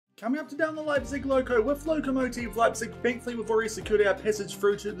Coming up to down the Leipzig Loko with Lokomotive Leipzig. Thankfully, we've already secured our passage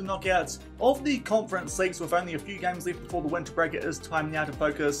through to the knockouts of the Conference Leagues with only a few games left before the winter break. It is time now to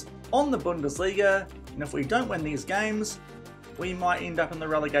focus on the Bundesliga, and if we don't win these games, we might end up in the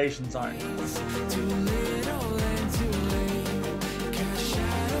relegation zone.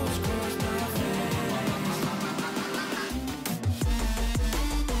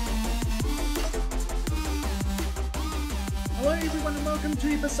 Hello everyone and welcome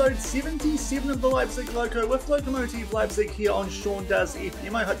to episode 77 of the Leipzig Loko with Lokomotive Leipzig here on Sean Does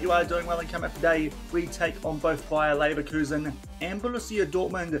FM. I hope you are doing well, and coming up today we take on both Bayer Leverkusen and Borussia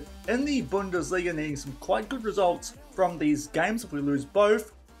Dortmund in the Bundesliga, needing some quite good results from these games. If we lose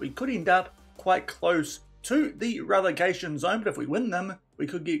both, we could end up quite close to the relegation zone, but if we win them, we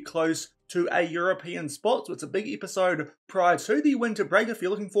could get close to a European spot. So it's a big episode prior to the winter break. If you're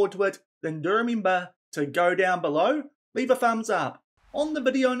looking forward to it, then do remember to go down below, leave a thumbs up on the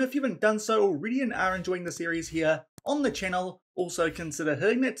video, and if you haven't done so already and are enjoying the series here on the channel, also consider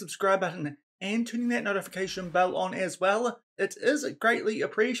hitting that subscribe button and turning that notification bell on as well. It is greatly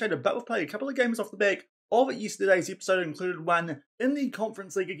appreciated. But we've played a couple of games off the back of yesterday's episode, included one in the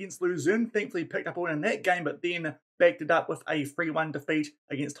Conference League against Luzern. Thankfully picked up a win in that game, but then backed it up with a 3-1 defeat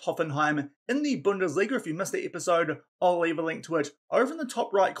against Hoffenheim in the Bundesliga. If you missed that episode, I'll leave a link to it over in the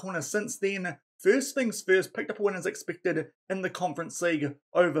top right corner. Since then, first things first, picked up a win as expected in the Conference League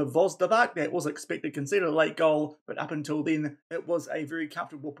over Vosdavak. That was expected, conceded a late goal, but up until then, it was a very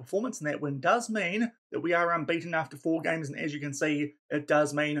comfortable performance, and that win does mean that we are unbeaten after 4 games, and as you can see, it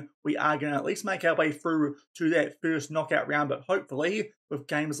does mean we are going to at least make our way through to that first knockout round, but hopefully, with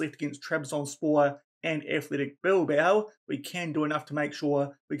games left against Trabzonspor and Athletic Bilbao, we can do enough to make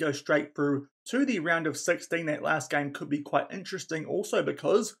sure we go straight through to the round of 16. That last game could be quite interesting also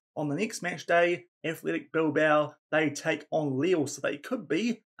because on the next match day, Athletic Bilbao, they take on Lille, so they could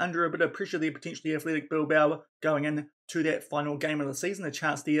be under a bit of pressure there, potentially Athletic Bilbao going in to that final game of the season. A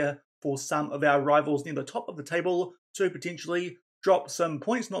chance there for some of our rivals near the top of the table to potentially drop some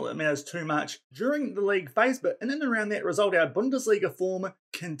points, not that it matters too much during the league phase, but in and around that result, our Bundesliga form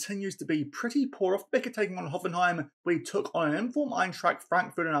continues to be pretty poor. Off the back of taking on Hoffenheim, we took on an informed Eintracht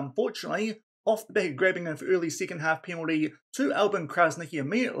Frankfurt, and unfortunately, off the back of grabbing an early second half penalty to Albin Krasniqi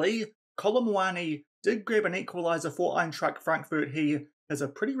immediately, Kolomwani did grab an equaliser for Eintracht Frankfurt. He has a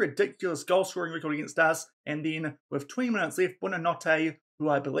pretty ridiculous goal scoring record against us, and then with 20 minutes left, Buonanotte, who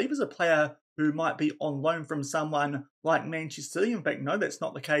I believe is a player who might be on loan from someone like Manchester City. In fact, no, that's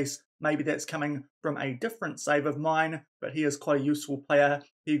not the case. Maybe that's coming from a different save of mine, but he is quite a useful player.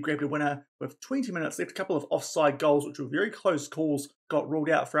 He grabbed a winner with 20 minutes left. A couple of offside goals, which were very close calls, got ruled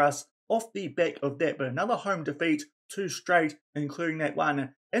out for us off the back of that, but another home defeat, 2 straight, including that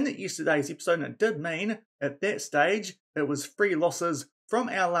one in yesterday's episode, and it did mean at that stage it was 3 losses from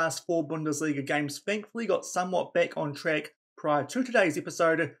our last 4 Bundesliga games. Thankfully got somewhat back on track prior to today's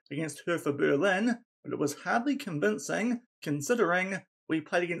episode against Hertha Berlin, but it was hardly convincing considering we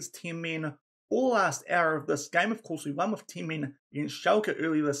played against 10 men all the last hour of this game. Of course, we won with 10 men against Schalke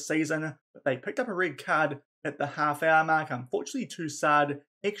early this season, but they picked up a red card at the half-hour mark. Unfortunately, Toussaint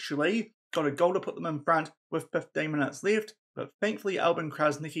actually got a goal to put them in front with 15 minutes left, but thankfully Albin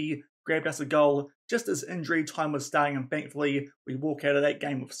Krasniqi grabbed us a goal just as injury time was starting, and thankfully we walk out of that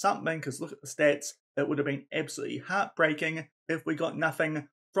game with something, because look at the stats, it would have been absolutely heartbreaking if we got nothing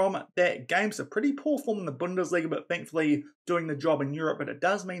from that game. So pretty poor form in the Bundesliga, but thankfully doing the job in Europe. But it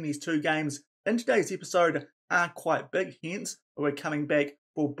does mean these 2 games in today's episode are quite big, hence we're coming back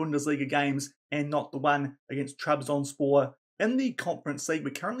for Bundesliga games and not the one against Trabzonspor in the Conference League.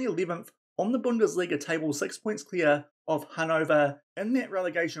 We're currently 11th on the Bundesliga table, 6 points clear of Hanover in that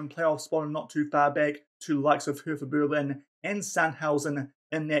relegation playoff spot, and not too far back to the likes of Hertha Berlin and Sandhausen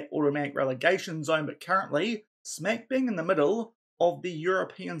in that automatic relegation zone, but currently smack bang in the middle of the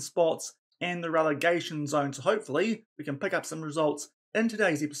European spots and the relegation zone. So hopefully we can pick up some results in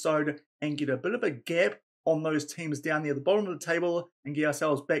today's episode and get a bit of a gap on those teams down near the bottom of the table and get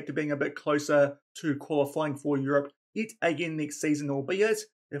ourselves back to being a bit closer to qualifying for Europe yet again next season, albeit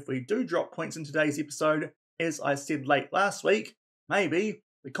if we do drop points in today's episode, as I said late last week, maybe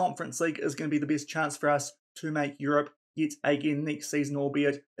the Conference League is going to be the best chance for us to make Europe yet again next season,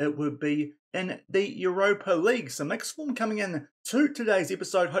 albeit it would be in the Europa League. Some mixed form coming in to today's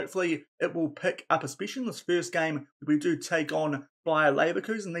episode. Hopefully it will pick up, especially in this first game. We do take on Bayer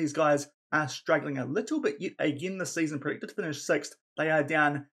Leverkusen. These guys are struggling a little bit yet again this season, predicted to finish 6th. They are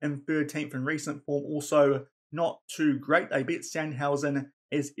down in 13th in recent form, also not too great. They beat Sandhausen,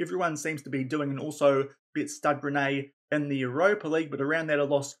 as everyone seems to be doing, and also beat Stade Rennais in the Europa League, but around that a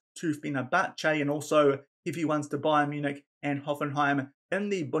loss to Fenerbahce, and also heavy ones to Bayern Munich and Hoffenheim in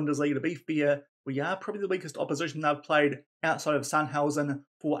the Bundesliga. To be fair, we are probably the weakest opposition they've played outside of Sandhausen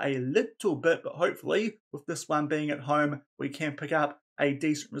for a little bit, but hopefully with this one being at home, we can pick up a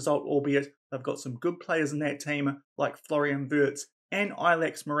decent result, albeit they've got some good players in that team like Florian Wirtz and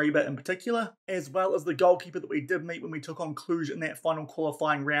Alex Mariba in particular, as well as the goalkeeper that we did meet when we took on Cluj in that final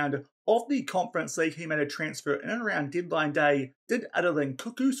qualifying round of the Conference League. He made a transfer in and around deadline day, did other than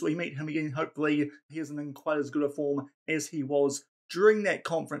Cuckoo, so we meet him again. Hopefully he isn't in quite as good a form as he was during that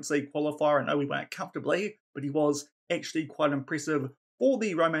Conference League qualifier. I know we went comfortably, but he was actually quite impressive for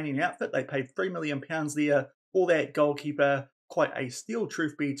the Romanian outfit. They paid £3 million there for that goalkeeper. Quite a steal,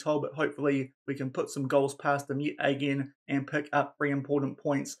 truth be told, but hopefully we can put some goals past them yet again and pick up 3 important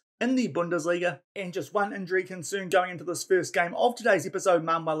points in the Bundesliga. And just one injury concern going into this first game of today's episode.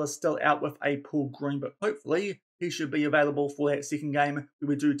 Manuel is still out with a pulled groin, but hopefully he should be available for that second game.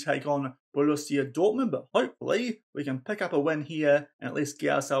 We do take on Borussia Dortmund, but hopefully we can pick up a win here and at least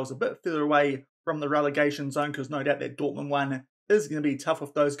get ourselves a bit further away from the relegation zone, because no doubt that Dortmund one is going to be tough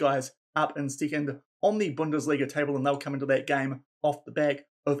with those guys up in second on the Bundesliga table, and they'll come into that game off the back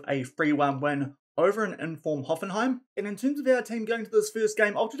of a 3-1 win over an informed Hoffenheim. And in terms of our team going to this first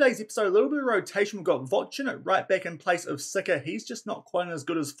game of today's episode, a little bit of rotation. We've got Vochin at right back in place of Sicker. He's just not quite in as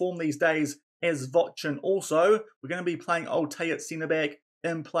good as form these days as Vochin. Also, we're going to be playing Oltay at centre back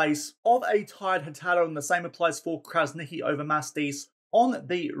in place of a tired Hurtado, and the same applies for Krasnicki over Mastis on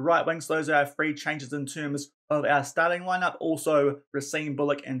the right wing. So those are our 3 changes in terms of our starting lineup. Also, Racine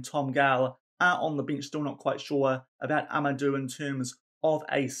Bullock and Tom Gale are on the bench. Still not quite sure about Amadou in terms of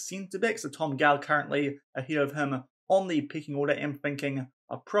a centre-back. So Tom Gale currently ahead of him on the pecking order. I'm thinking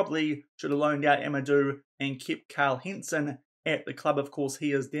I probably should have loaned out Amadou and kept Karl Henson at the club. Of course,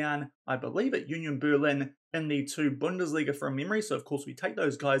 he is down, I believe, at Union Berlin in the 2 Bundesliga from memory. So, of course, we take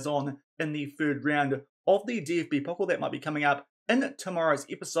those guys on in the 3rd round of the DFB Pokal. That might be coming up in tomorrow's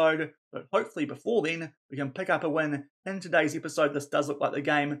episode, but hopefully before then we can pick up a win in today's episode. This does look like the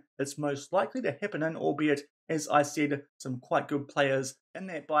game it's most likely to happen in, albeit, as I said, some quite good players in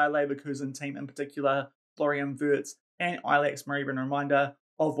that Bayer Leverkusen team, in particular Florian Wirtz and Alex Mariba. A reminder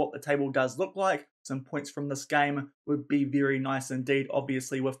of what the table does look like. Some points from this game would be very nice indeed.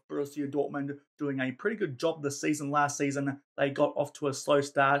 Obviously, with Borussia Dortmund doing a pretty good job this season. Last season they got off to a slow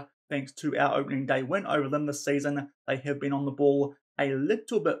start thanks to our opening day win over them. This season they have been on the ball a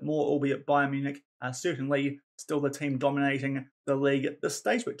little bit more, albeit Bayern Munich are certainly still the team dominating the league at this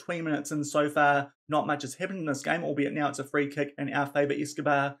stage. But 20 minutes in so far, not much has happened in this game, albeit now it's a free kick in our favour.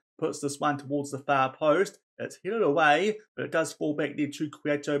 Escobar puts this one towards the far post. It's headed away, but it does fall back there to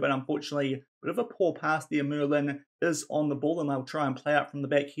Cueto, but unfortunately, a bit of a poor pass there. Merlin is on the ball, and they'll try and play out from the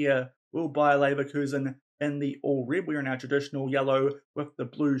back here. We'll Bayer Leverkusen in the all red. We're in our traditional yellow with the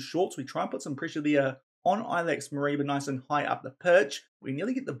blue shorts. We try and put some pressure there on Alex Mariba, nice and high up the pitch. We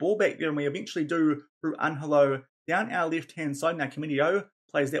nearly get the ball back there, and we eventually do through Angelo down our left-hand side. Now Caminio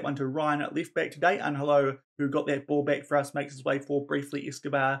plays that one to Ryan at left back today. Angelo, who got that ball back for us, makes his way forward briefly.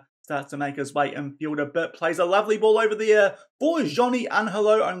 Escobar starts to make his way infield a bit, plays a lovely ball over there for Johnny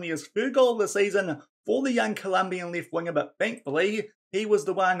Angelo, only his 3rd goal of the season for the young Colombian left winger, but thankfully he was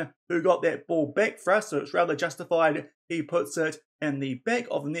the one who got that ball back for us, so it's rather justified. He puts it in the back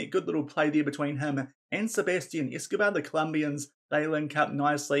of the net. Good little play there between him and Sebastian Escobar. The Colombians, they link up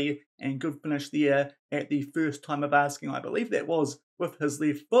nicely, and good finish there at the first time of asking. I believe that was with his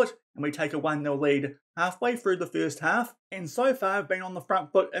left foot, and we take a 1-0 lead halfway through the first half. And so far, I've been on the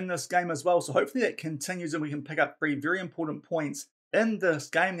front foot in this game as well, so hopefully that continues and we can pick up 3 very important points in this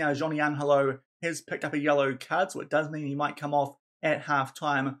game. Now, Johnny Angelo has picked up a yellow card, so it does mean he might come off at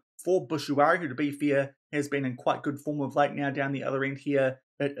half-time for Bushuari, who, to be fair, has been in quite good form of late. Now down the other end here,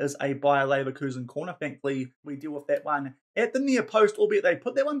 it is a Bayer Leverkusen corner. Thankfully, we deal with that one at the near post, albeit they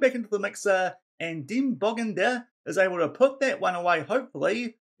put that one back into the mixer, and Dim Boganda is able to put that one away.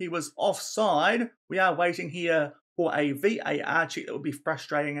 Hopefully, he was offside. We are waiting here for a VAR check. That would be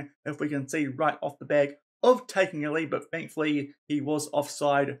frustrating if we can see right off the back of taking a lead, but thankfully, he was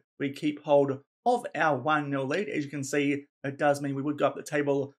offside. We keep hold of our 1-0 lead. As you can see, it does mean we would go up the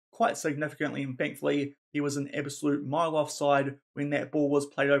table quite significantly, and thankfully he was an absolute mile offside when that ball was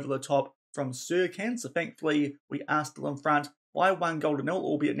played over the top from Serkan. So thankfully we are still in front by 1-0,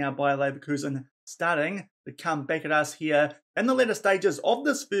 albeit now Bayer Leverkusen starting to come back at us here in the latter stages of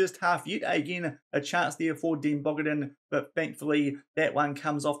this first half. Yet again, a chance there for Den Bogaden, but thankfully that one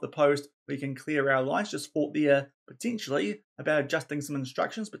comes off the post. We can clear our lines. Just thought there potentially about adjusting some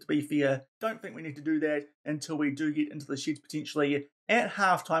instructions, but to be fair, don't think we need to do that until we do get into the sheds potentially at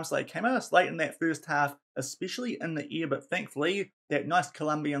half-time. So they came at us late in that first half, especially in the air, but thankfully that nice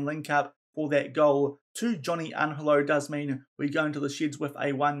Colombian link-up for that goal to Johnny Angelo does mean we go into the sheds with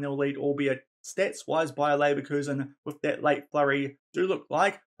a 1-0 lead, albeit stats-wise, Bayer Leverkusen with that late flurry do look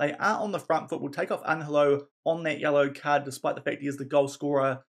like they are on the front foot. We'll take off Angelo on that yellow card, despite the fact he is the goal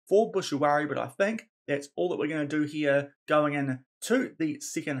scorer for Bushuari, but I think that's all that we're going to do here going into the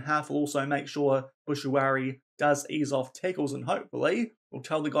second half. We'll also make sure Bushuari does ease off tackles, and hopefully we'll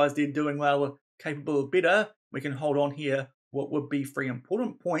tell the guys they're doing well, capable of better. We can hold on here what would be 3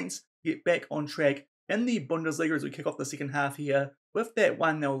 important points, get back on track in the Bundesliga as we kick off the second half here with that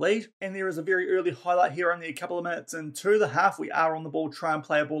 1-0 lead. And there is a very early highlight here, only a couple of minutes into the half. We are on the ball, try and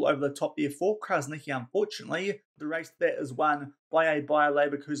play a ball over the top there for Krasniki. Unfortunately, the race that is won by a Bayer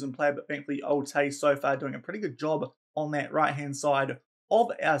Leverkusen player, but thankfully Olte so far doing a pretty good job on that right-hand side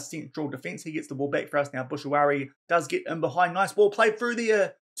of our central defence. He gets the ball back for us now. Bushuari does get in behind. Nice ball played through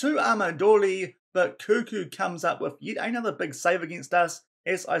there to Amadori, but Cuckoo comes up with yet another big save against us.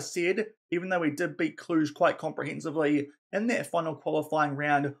 As I said, even though we did beat Cluj quite comprehensively in that final qualifying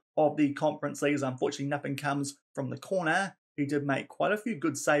round of the Conference Leagues, unfortunately nothing comes from the corner. He did make quite a few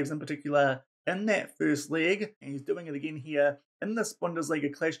good saves, in particular in that first leg, and he's doing it again here in this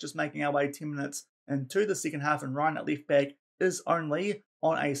Bundesliga clash, just making our way 10 minutes into the second half, and Ryan at left back is only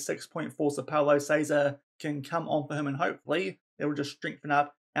on a 6.4, so Paulo Cesar can come on for him, and hopefully it will just strengthen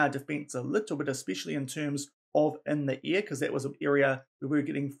up our defence a little bit, especially in terms of in the air, because that was an area where we were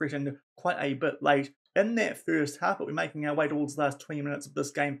getting threatened quite a bit late in that first half, but we're making our way towards the last 20 minutes of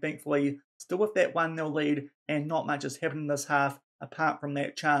this game, thankfully, still with that 1-0 lead, and not much has happened in this half, apart from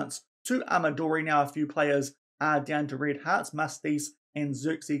that chance to Amadori. Now a few players are down to red hearts. Mustis and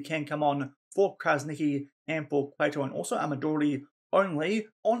Xerxes can come on for Krasniki and for Cueto, and also Amadori only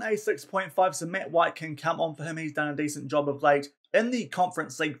on a 6.5, so Matt White can come on for him. He's done a decent job of late in the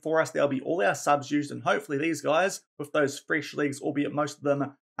Conference League for us. There'll be all our subs used, and hopefully these guys, with those fresh legs, albeit most of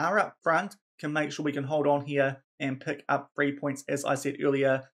them are up front, can make sure we can hold on here and pick up 3 points. As I said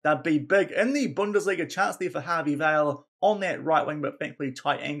earlier, that'd be big in the Bundesliga. Chance there for Harvey Vale on that right wing, but thankfully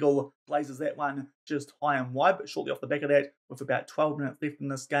tight angle blazes that one just high and wide. But shortly off the back of that, with about 12 minutes left in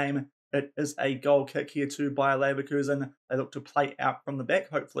this game, it is a goal kick here to Bayer Leverkusen. They look to play out from the back.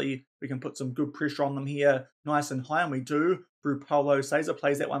 Hopefully we can put some good pressure on them here, nice and high, and we do through Paulo Cesar.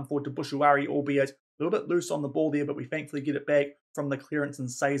 Plays that one forward to Bushuari, albeit a little bit loose on the ball there, but we thankfully get it back from the clearance, and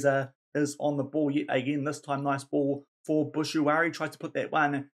Cesar is on the ball yet again. This time, nice ball for Bushuari. Tries to put that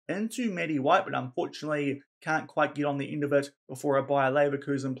one into Matty White, but unfortunately can't quite get on the end of it before a Bayer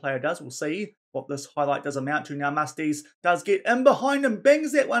Leverkusen player does. We'll see what this highlight does amount to. Now Musties does get in behind and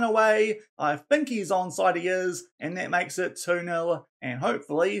bangs that one away. I think he's onside, he is, and that makes it 2-0, and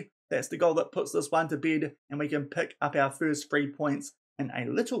hopefully that's the goal that puts this one to bed, and we can pick up our first 3 points in a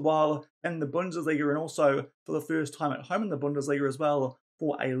little while in the Bundesliga, and also for the first time at home in the Bundesliga as well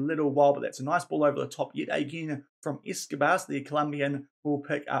for a little while. But that's a nice ball over the top yet again from Escobar. So the Colombian will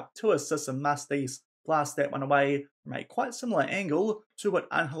pick up 2 assists, and Mustis blast that one away from a quite similar angle to what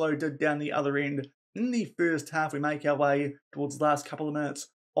Angelo did down the other end in the first half. We make our way towards the last couple of minutes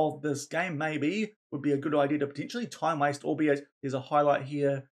of this game. Maybe would be a good idea to potentially time waste, albeit there's a highlight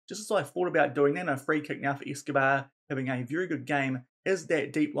here just as I thought about doing that. And a free kick now for Escobar, having a very good game, is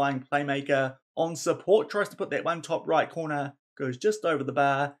that deep lying playmaker on support. Tries to put that one top right corner, goes just over the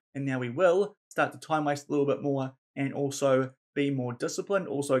bar, and now we will start to time waste a little bit more and also be more disciplined.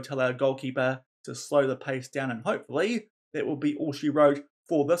 Also tell our goalkeeper to slow the pace down, and hopefully that will be all she wrote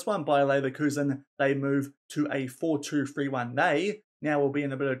for this one. Bayer Leverkusen, they move to a 4-2-3-1. They now will be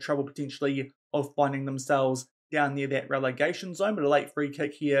in a bit of trouble potentially of finding themselves down near that relegation zone, but a late free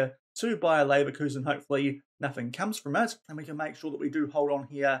kick here to Bayer Leverkusen. Hopefully nothing comes from it, and we can make sure that we do hold on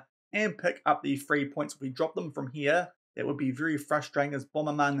here and pick up the 3 points. If we drop them from here, that would be very frustrating as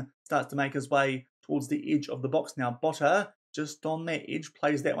Bomberman starts to make his way towards the edge of the box. Now Botta, just on that edge,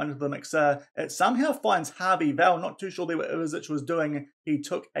 plays that one into the mixer. It somehow finds Harvey Val. Not too sure what Ivizic was doing. He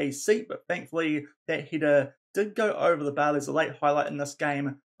took a seat, but thankfully that header did go over the bar. There's a late highlight in this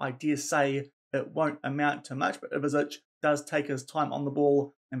game. I dare say it won't amount to much, but Ivizic does take his time on the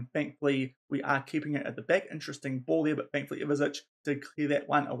ball, and thankfully we are keeping it at the back. Interesting ball there, but thankfully Ivizic did clear that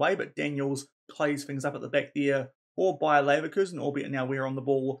one away, but Daniels plays things up at the back there for Bayer Leverkusen, albeit now we're on the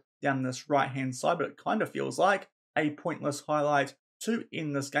ball down this right-hand side, but it kind of feels like a pointless highlight to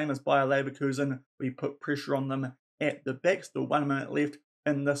end this game as Bayer Leverkusen, we put pressure on them at the back. Still 1 minute left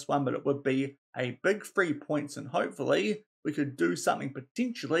in this one, but it would be a big 3 points, and hopefully we could do something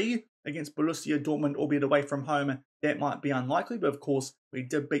potentially against Borussia Dortmund, albeit away from home. That might be unlikely, but of course we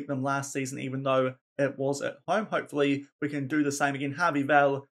did beat them last season even though it was at home. Hopefully we can do the same again. Harvey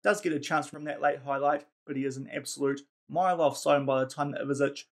Vale does get a chance from that late highlight, but he is an absolute mile offside by the time that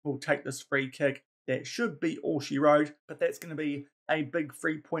Ivizic will take this free kick. That should be all she wrote, but that's going to be a big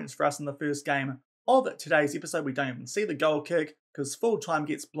 3 points for us in the first game of today's episode. We don't even see the goal kick because full time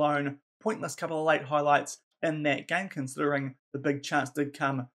gets blown. Pointless couple of late highlights in that game, considering the big chance did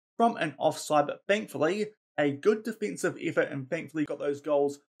come from an offside, but thankfully a good defensive effort, and thankfully got those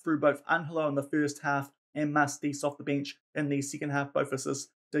goals through both Angelo in the first half and Mastis off the bench in the second half. Both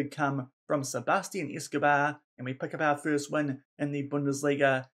assists did come from Sebastian Escobar, and we pick up our first win in the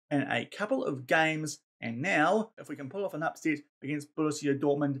Bundesliga in a couple of games. And now, if we can pull off an upset against Borussia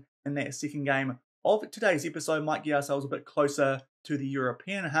Dortmund in that second game of today's episode, might get ourselves a bit closer to the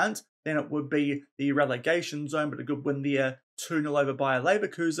European hunt than it would be the relegation zone, but a good win there, 2-0 over Bayer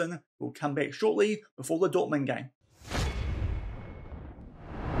Leverkusen. We'll come back shortly before the Dortmund game.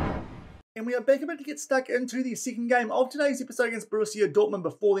 And we are back about to get stuck into the second game of today's episode against Borussia Dortmund.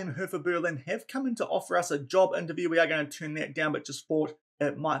 Before then, Hertha Berlin have come in to offer us a job interview. We are going to turn that down, but just thought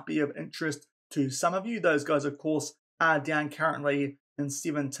it might be of interest to some of you. Those guys, of course, are down currently in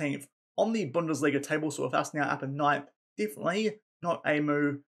 17th on the Bundesliga table, so with us now up in 9th, definitely not a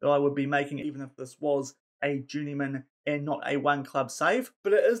move that I would be making, even if this was a journeyman and not a one-club save.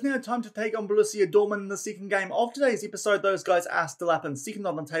 But it is now time to take on Borussia Dortmund in the second game of today's episode. Those guys are still up in second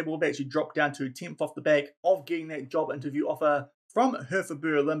on the table. They've actually dropped down to 10th off the back of getting that job interview offer from Hertha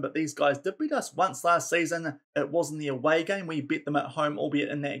Berlin, but these guys did beat us once last season. It was in the away game. We beat them at home, albeit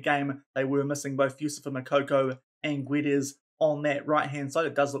in that game they were missing both Yusufa Moukoko and Guedes on that right-hand side.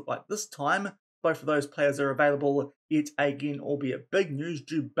 It does look like this time both of those players are available yet again, albeit big news.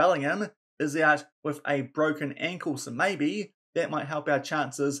 Jude Bellingham is out with a broken ankle, so maybe that might help our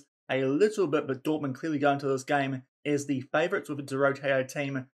chances a little bit, but Dortmund clearly going into this game as the favourites with a to rotate our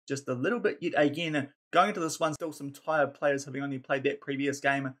team just a little bit yet again. Going into this one, still some tired players having only played that previous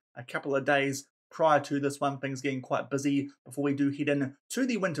game a couple of days prior to this one. Things getting quite busy before we do head in to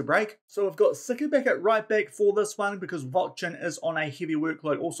the winter break. So we've got Sika back at right back for this one because Votchin is on a heavy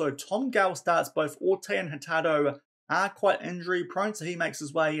workload. Also, Tom Gale starts. Both Orte and Hurtado are quite injury prone, so he makes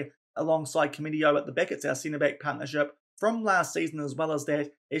his way alongside Comedio at the back. It's our centre-back partnership from last season as well as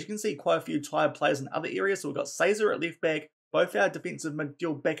that. As you can see, quite a few tired players in other areas. So we've got Caesar at left back. Both our defensive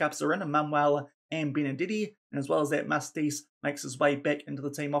midfield backups are in, Manuel and Benedetti, and as well as that, Mastis makes his way back into the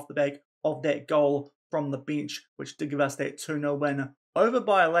team off the back of that goal from the bench, which did give us that 2-0 win over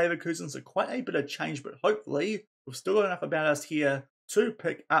Bayer Leverkusen. So quite a bit of change, but hopefully we've still got enough about us here to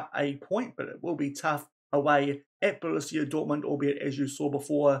pick up a point, but it will be tough away at Borussia Dortmund, albeit as you saw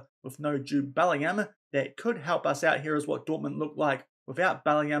before with no Jude Bellingham. That could help us out. Here is what Dortmund looked like without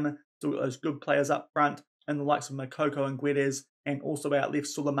Bellingham. Still got those good players up front and the likes of Moukoko and Guedes, and also our left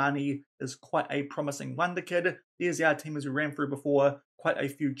Soleimani is quite a promising wonder kid. There's our team as we ran through before. Quite a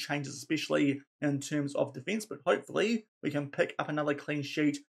few changes, especially in terms of defence, but hopefully we can pick up another clean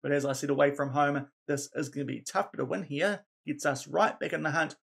sheet. But as I said, away from home, this is going to be tough, but a win here gets us right back in the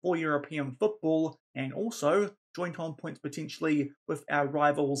hunt for European football, and also joint on points potentially with our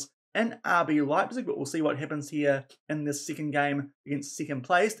rivals in RB Leipzig. But we'll see what happens here in this second game against second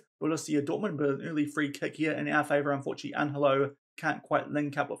placed Borussia Dortmund. But an early free kick here in our favour. Unfortunately, Angelo can't quite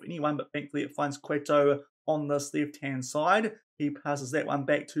link up with anyone, but thankfully it finds Cueto on this left-hand side. He passes that one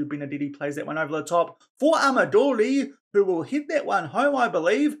back to Benedetti, plays that one over the top for Amadori, who will hit that one home, I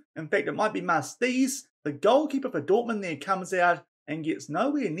believe. In fact, it might be Mastis. The goalkeeper for Dortmund there comes out and gets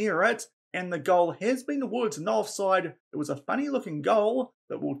nowhere near it, and the goal has been awarded to no offside. It was a funny-looking goal,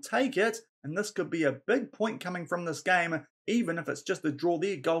 but we'll take it, and this could be a big point coming from this game, even if it's just a draw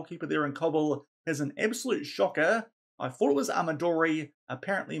there. Goalkeeper there in Kobel is an absolute shocker. I thought it was Amadori,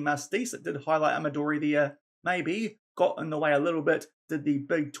 apparently Mastis. It did highlight Amadori there. Maybe got in the way a little bit, did the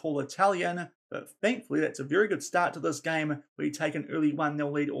big tall Italian, but thankfully that's a very good start to this game. We take an early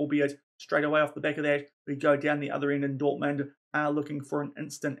 1-0 lead, albeit straight away off the back of that, we go down the other end, and Dortmund are looking for an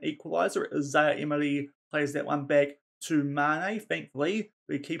instant equaliser. Isaiah Emery plays that one back to Mane. Thankfully,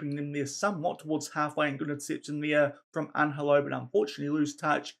 we're keeping them there somewhat towards halfway, and good interception there from Angelo, but unfortunately loose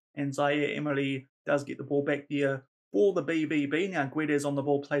touch, and Zaire Emery does get the ball back there for the BBB. Now Guedes on the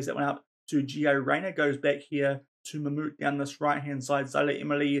ball, plays that one up to Gio Reyna, goes back here to Mahmoud down this right-hand side. Zaire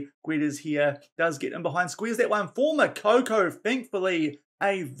Emery, Guedes here, does get in behind, squeeze that one for Moukoko. Thankfully,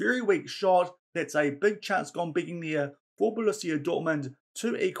 a very weak shot. That's a big chance gone begging there for Borussia Dortmund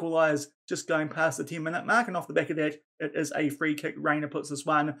to equalise, just going past the 10-minute mark, and off the back of that, it is a free kick. Reyna puts this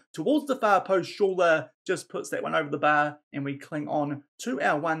one towards the far post. Schuller just puts that one over the bar, and we cling on to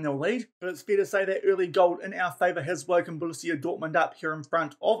our 1-0 lead. But it's fair to say that early goal in our favour has woken Borussia Dortmund up here in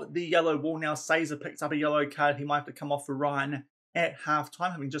front of the yellow wall. Now Caesar picks up a yellow card. He might have to come off for Ryan at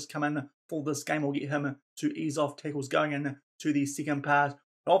halftime, having just come in for this game. Will get him to ease off tackles going into the second part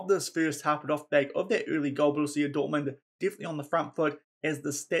of this first half, but off the back of that early goal. Borussia Dortmund definitely on the front foot, as the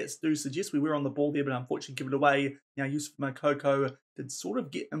stats do suggest. We were on the ball there, but unfortunately give it away. Now Yusuf Moukoko did sort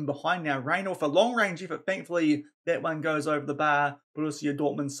of get in behind. Now Reina with a long-range effort. Thankfully, that one goes over the bar. Borussia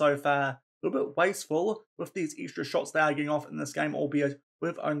Dortmund so far a little bit wasteful with these extra shots they are getting off in this game, albeit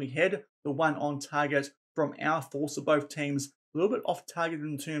we've only had the one on target from our force of both teams. A little bit off target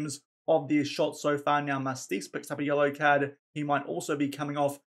in terms of their shots so far. Now Mastis picks up a yellow card. He might also be coming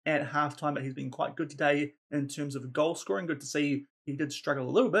off at halftime, but he's been quite good today in terms of goal scoring. Good to see. He did struggle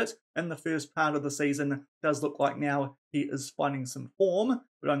a little bit in the first part of the season. Does look like now he is finding some form,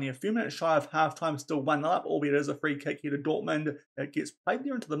 but only a few minutes shy of halftime, still 1-0 up, albeit it is a free kick here to Dortmund. It gets played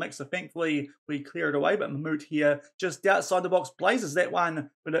there into the mix, so thankfully we clear it away, but Mahmoud here just outside the box blazes that one,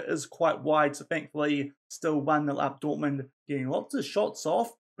 but it is quite wide, so thankfully still 1-0 up. Dortmund getting lots of shots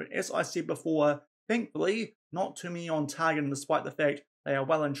off, but as I said before, thankfully not too many on target, and despite the fact they are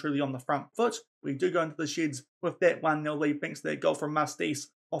well and truly on the front foot, we do go into the sheds with that 1-0 lead thanks to that goal from Mastis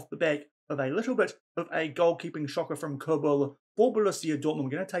off the back of a little bit of a goalkeeping shocker from Kurbel for Borussia Dortmund. We're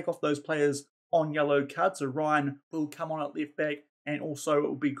going to take off those players on yellow cards, so Ryan will come on at left back, and also it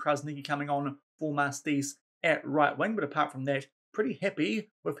will be Krasniki coming on for Mastis at right wing. But apart from that, pretty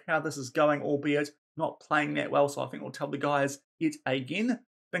happy with how this is going, albeit not playing that well, so I think we'll tell the guys yet again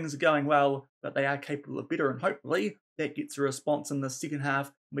things are going well, but they are capable of better, and hopefully that gets a response in the second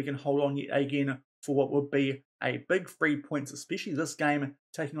half. We can hold on yet again for what would be a big 3 points, especially this game,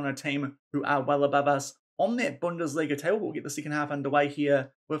 taking on a team who are well above us on that Bundesliga table. We'll get the second half underway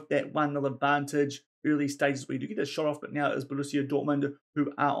here with that 1-0 advantage. Early stages we do get a shot off, but now it is Borussia Dortmund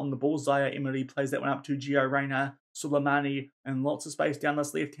who are on the ball. Zaya Emery plays that one up to Gio Reyna. Soleimani and lots of space down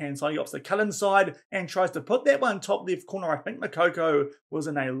this left-hand side. He opts the cut inside and tries to put that one top left corner. I think Moukoko was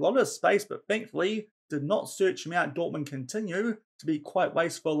in a lot of space, but thankfully did not search him out. Dortmund continue to be quite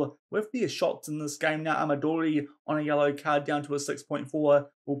wasteful with their shots in this game. Now Amadori on a yellow card down to a 6.4.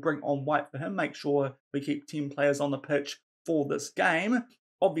 We'll bring on white for him. Make sure we keep 10 players on the pitch for this game.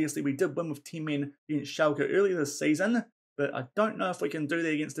 Obviously, we did win with 10 men against Schalke earlier this season, but I don't know if we can do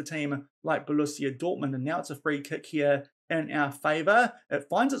that against a team like Borussia Dortmund. And now it's a free kick here in our favour. It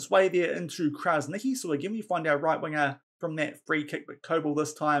finds its way there into Krasniki, so again we find our right winger from that free kick, but Kobel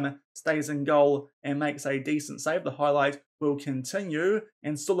this time stays in goal and makes a decent save. The highlight will continue,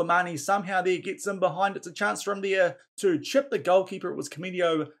 and Soleimani somehow there gets in behind. It's a chance for him there to chip the goalkeeper. It was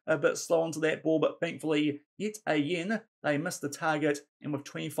Camedio a bit slow onto that ball, but thankfully yet again they missed the target, and with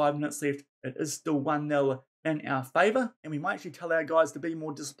 25 minutes left it is still 1-0 in our favour, and we might actually tell our guys to be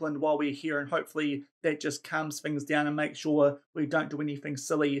more disciplined while we're here, and hopefully that just calms things down and makes sure we don't do anything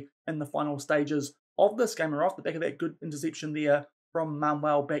silly in the final stages of this game. We're off the back of that good interception there from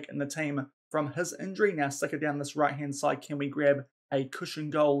Manuel back in the team from his injury. Now Sika down this right hand side, can we grab a cushion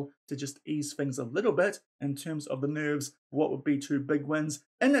goal to just ease things a little bit in terms of the nerves, what would be two big wins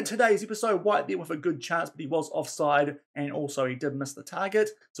in today's episode. White there with a good chance, but he was offside, and also he did miss the target,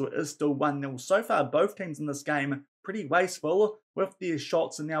 so it is still 1-0 so far. Both teams in this game pretty wasteful with their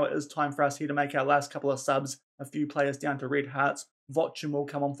shots, and now it is time for us here to make our last couple of subs. A few players down to red hearts. Vochin will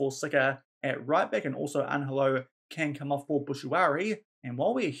come on for Sika at right back, and also Angelo can come off for Bushuari. And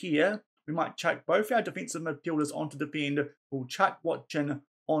while we're here, we might chuck both our defensive midfielders onto defend. We'll chuck Watchin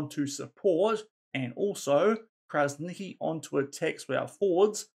onto support, and also Krasniki onto attack. So our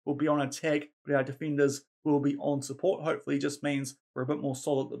forwards will be on attack, but our defenders will be on support. Hopefully it just means we're a bit more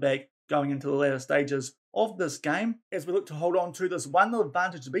solid at the back going into the later stages of this game as we look to hold on to this 1-0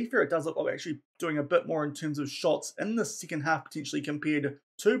 advantage. To be fair, it does look like we're actually doing a bit more in terms of shots in the second half potentially compared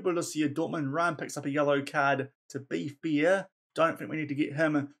to Borussia Dortmund. Ryan picks up a yellow card. To be fair, don't think we need to get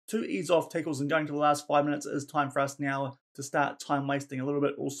him to ease off tackles, and going to the last 5 minutes, it is time for us now to start time wasting a little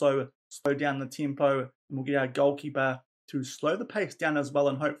bit. Also slow down the tempo, and we'll get our goalkeeper to slow the pace down as well,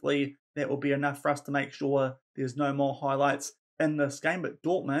 and hopefully that will be enough for us to make sure there's no more highlights in this game. But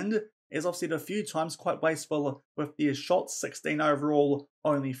Dortmund, as I've said a few times, quite wasteful with their shots. 16 overall,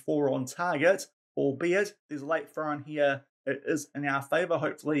 only 4 on target, albeit there's a late throw in here. It is in our favour.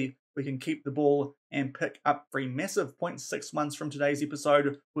 Hopefully we can keep the ball and pick up 3 massive points. 6 months from today's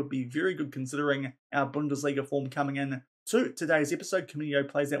episode would be very good considering our Bundesliga form coming in to today's episode. Camedio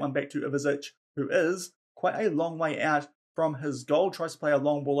plays that one back to Ivizic, who is quite a long way out from his goal. Tries to play a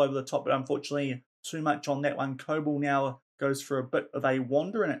long ball over the top, but unfortunately too much on that one. Kobel now goes for a bit of a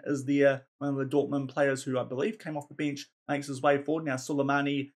wander, and it is there one of the Dortmund players who I believe came off the bench makes his way forward. Now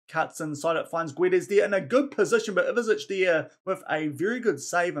Soleimani cuts inside, it finds Guedes there in a good position, but Ivizic there with a very good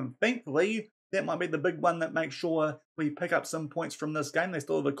save, and thankfully that might be the big one that makes sure we pick up some points from this game. They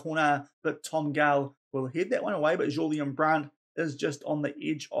still have a corner, but Tom Gale will head that one away, but Julian Brandt is just on the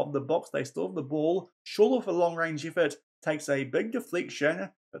edge of the box. They still have the ball. Schürrle for long range effort takes a big deflection,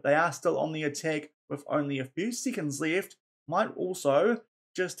 but they are still on the attack with only a few seconds left. Might also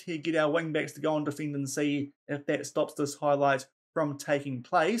just here get our wingbacks to go and defend and see if that stops this highlight from taking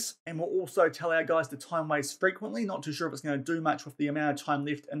place. And we'll also tell our guys to time waste frequently. Not too sure if it's going to do much with the amount of time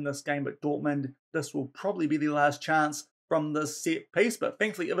left in this game, but Dortmund, this will probably be their last chance from this set piece. But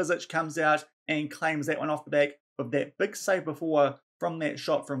thankfully Ivizic comes out and claims that one off the back of that big save before from that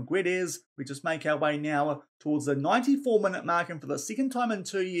shot from Guedes. We just make our way now towards the 94-minute mark, and for the second time in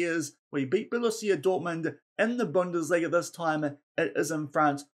 2 years, we beat Borussia Dortmund in the Bundesliga. This time it is in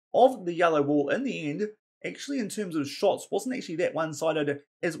front of the yellow wall. In the end, actually in terms of shots, wasn't actually that one-sided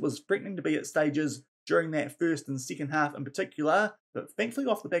as it was threatening to be at stages during that first and second half in particular, but thankfully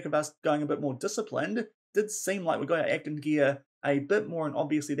off the back of us going a bit more disciplined, did seem like we got our act in gear a bit more, and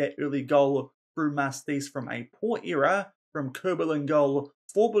obviously that early goal through Mastis from a poor error from Kerbel in goal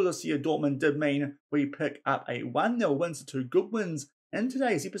for Borussia Dortmund did mean we pick up a 1-0 win, so 2 good wins in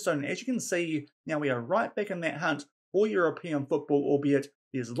today's episode. And as you can see, now we are right back in that hunt for European football, albeit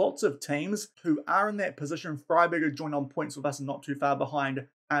there's lots of teams who are in that position. Freiburg are joined on points with us and not too far behind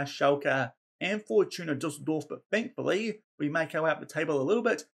are Schalke and Fortuna Düsseldorf, but thankfully we make our way up the table a little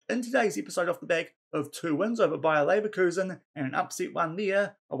bit in today's episode off the back of 2 wins over Bayer Leverkusen and an upset one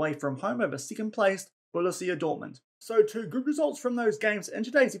there away from home over second placed Borussia Dortmund. So 2 good results from those games in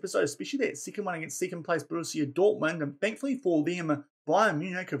today's episode, especially that second one against second place Borussia Dortmund, and thankfully for them, Bayern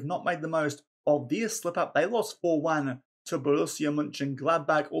Munich have not made the most of their slip up. They lost 4-1 to Borussia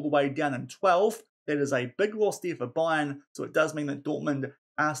Mönchengladbach all the way down in 12th. That is a big loss there for Bayern, so it does mean that Dortmund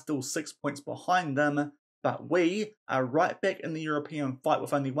are still 6 points behind them. But we are right back in the European fight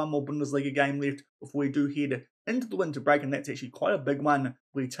with only one more Bundesliga game left before we do head into the winter break, and that's actually quite a big one.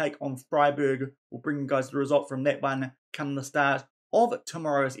 We take on Freiburg. We'll bring you guys the result from that one come the start of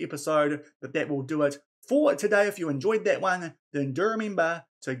tomorrow's episode, but that will do it for today. If you enjoyed that one, then do remember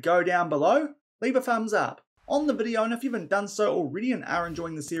to go down below, leave a thumbs up on the video, and if you haven't done so already and are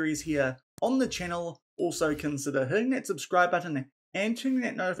enjoying the series here on the channel, also consider hitting that subscribe button and turning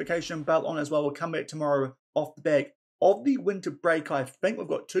that notification bell on as well. We'll come back tomorrow off the back of the winter break. I think we've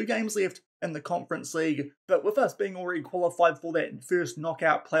got 2 games left in the Conference League, but with us being already qualified for that first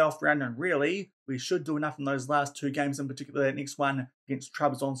knockout playoff round, and really we should do enough in those last 2 games, in particular that next one against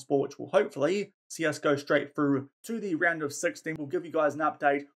Trabzonspor, which will hopefully see us go straight through to the round of 16. We'll give you guys an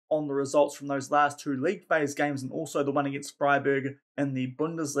update on the results from those last 2 league phase games and also the one against Freiburg in the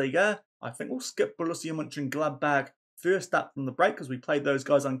Bundesliga. I think we'll skip Borussia Mönchengladbach first up from the break because we played those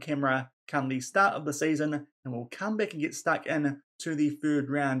guys on camera come the start of the season, and we'll come back and get stuck in to the 3rd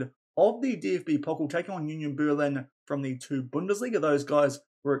round of the DFB Pokal, taking on Union Berlin from the 2 Bundesliga. Those guys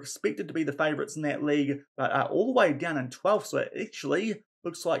were expected to be the favourites in that league, but are all the way down in 12th, so it actually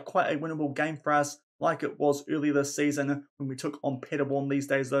looks like quite a winnable game for us, like it was earlier this season when we took on Paderborn. These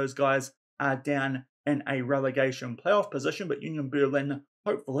days those guys are down in a relegation playoff position, but Union Berlin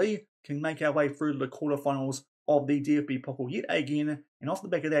hopefully can make our way through to the quarterfinals of the DFB Pokal yet again, and off the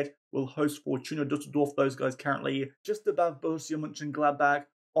back of that we'll host Fortuna Düsseldorf. Those guys currently just above Borussia Mönchengladbach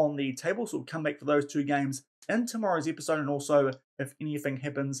on the table, so we'll come back for those 2 games in tomorrow's episode, and also if anything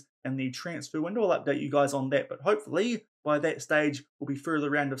happens in the transfer window I'll update you guys on that, but hopefully by that stage we'll be through the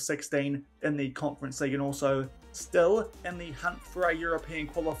round of 16 in the Conference League and also still in the hunt for a European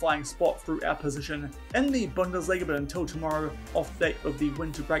qualifying spot through our position in the Bundesliga. But until tomorrow, off the back of the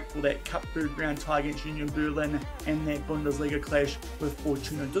winter break for that Cup 3rd round tie against Union Berlin and that Bundesliga clash with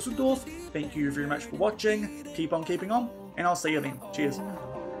Fortuna Düsseldorf, thank you very much for watching, keep on keeping on, and I'll see you then. Cheers.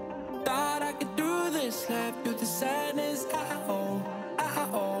 Thought I could do this, laugh through the sadness.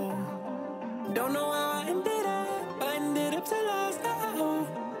 Don't know how I ended up so lost.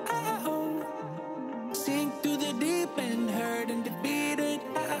 Sink through the deep end, hurting.